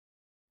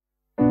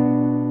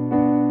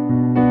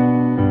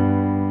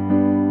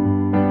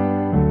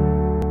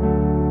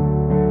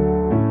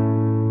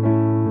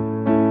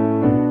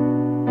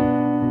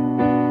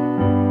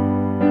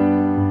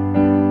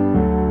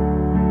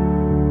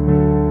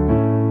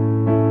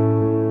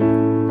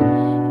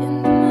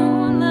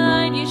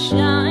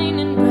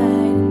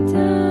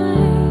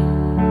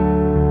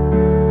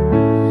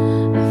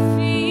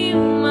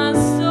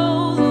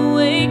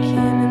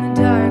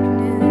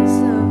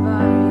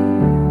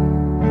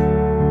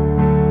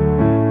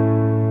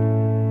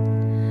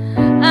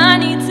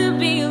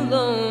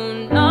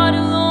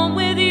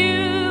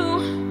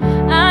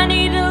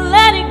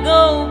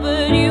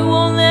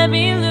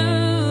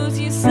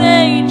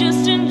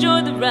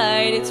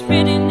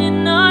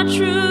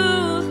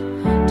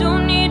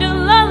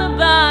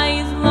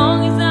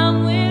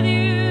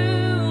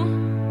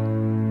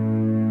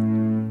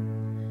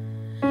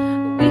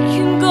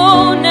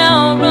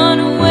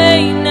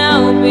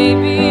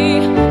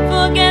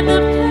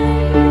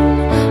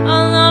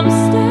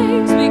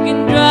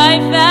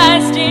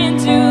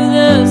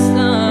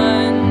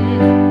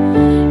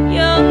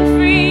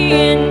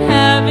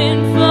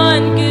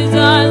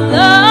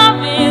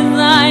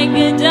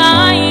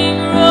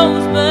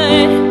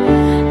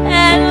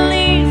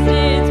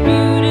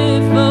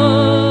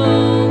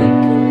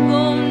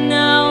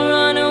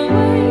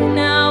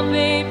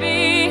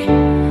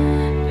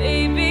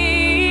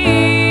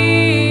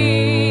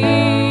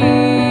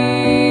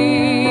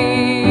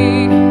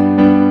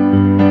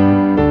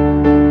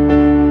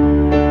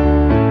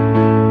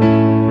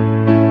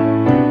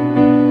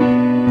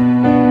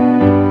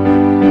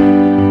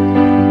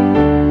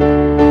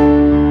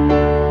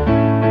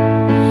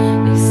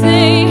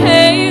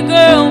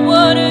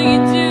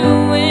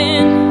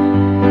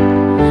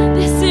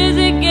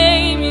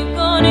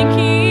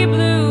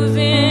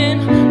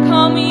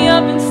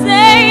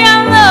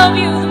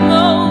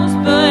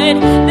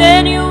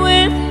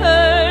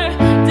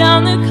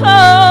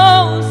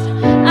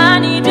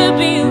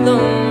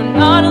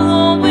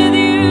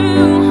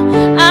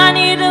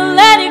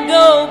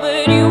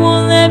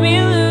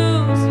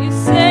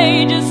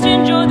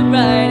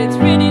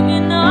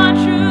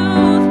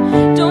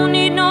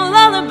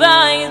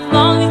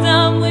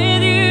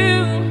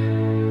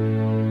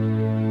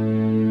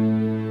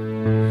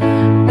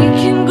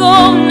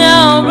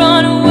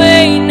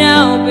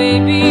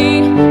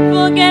baby.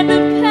 Forget the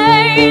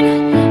pain,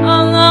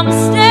 all our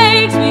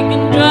mistakes. We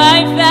can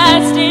drive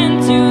fast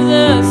into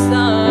the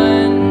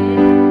sun,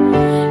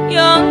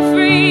 young,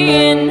 free,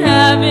 and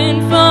having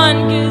fun.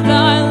 'Cause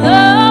our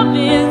love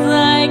is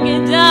like a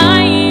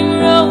dying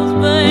rose,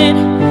 but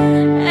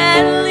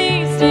at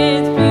least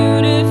it's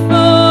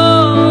beautiful.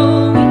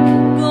 We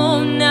could go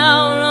now,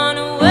 run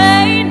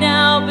away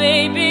now,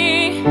 baby,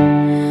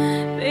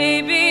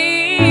 baby.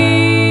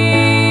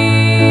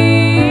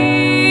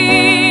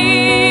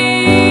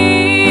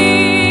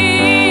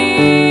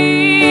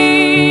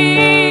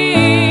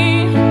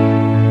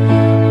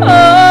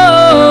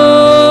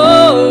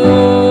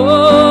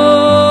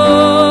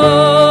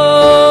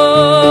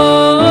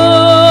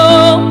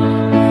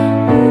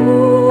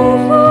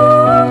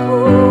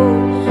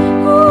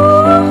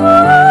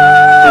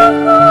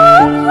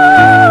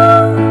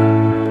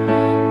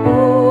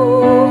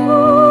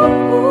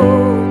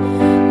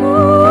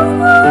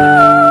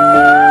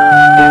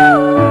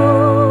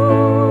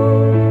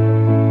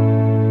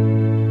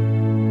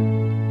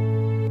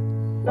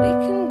 We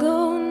can go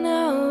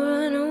now,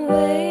 run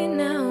away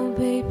now,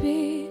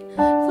 baby.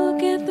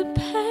 Forget the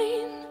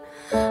pain,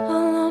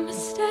 all our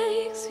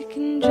mistakes. We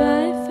can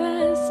drive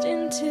fast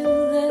into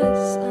the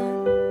sun,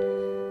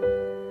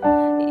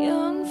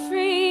 young,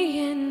 free,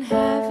 and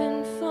having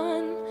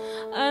fun.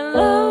 Our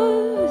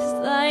love is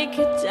like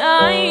a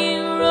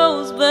dying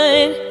rose,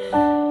 but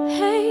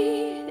hey,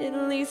 at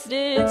least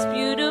it's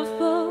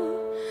beautiful.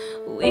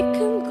 We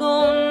can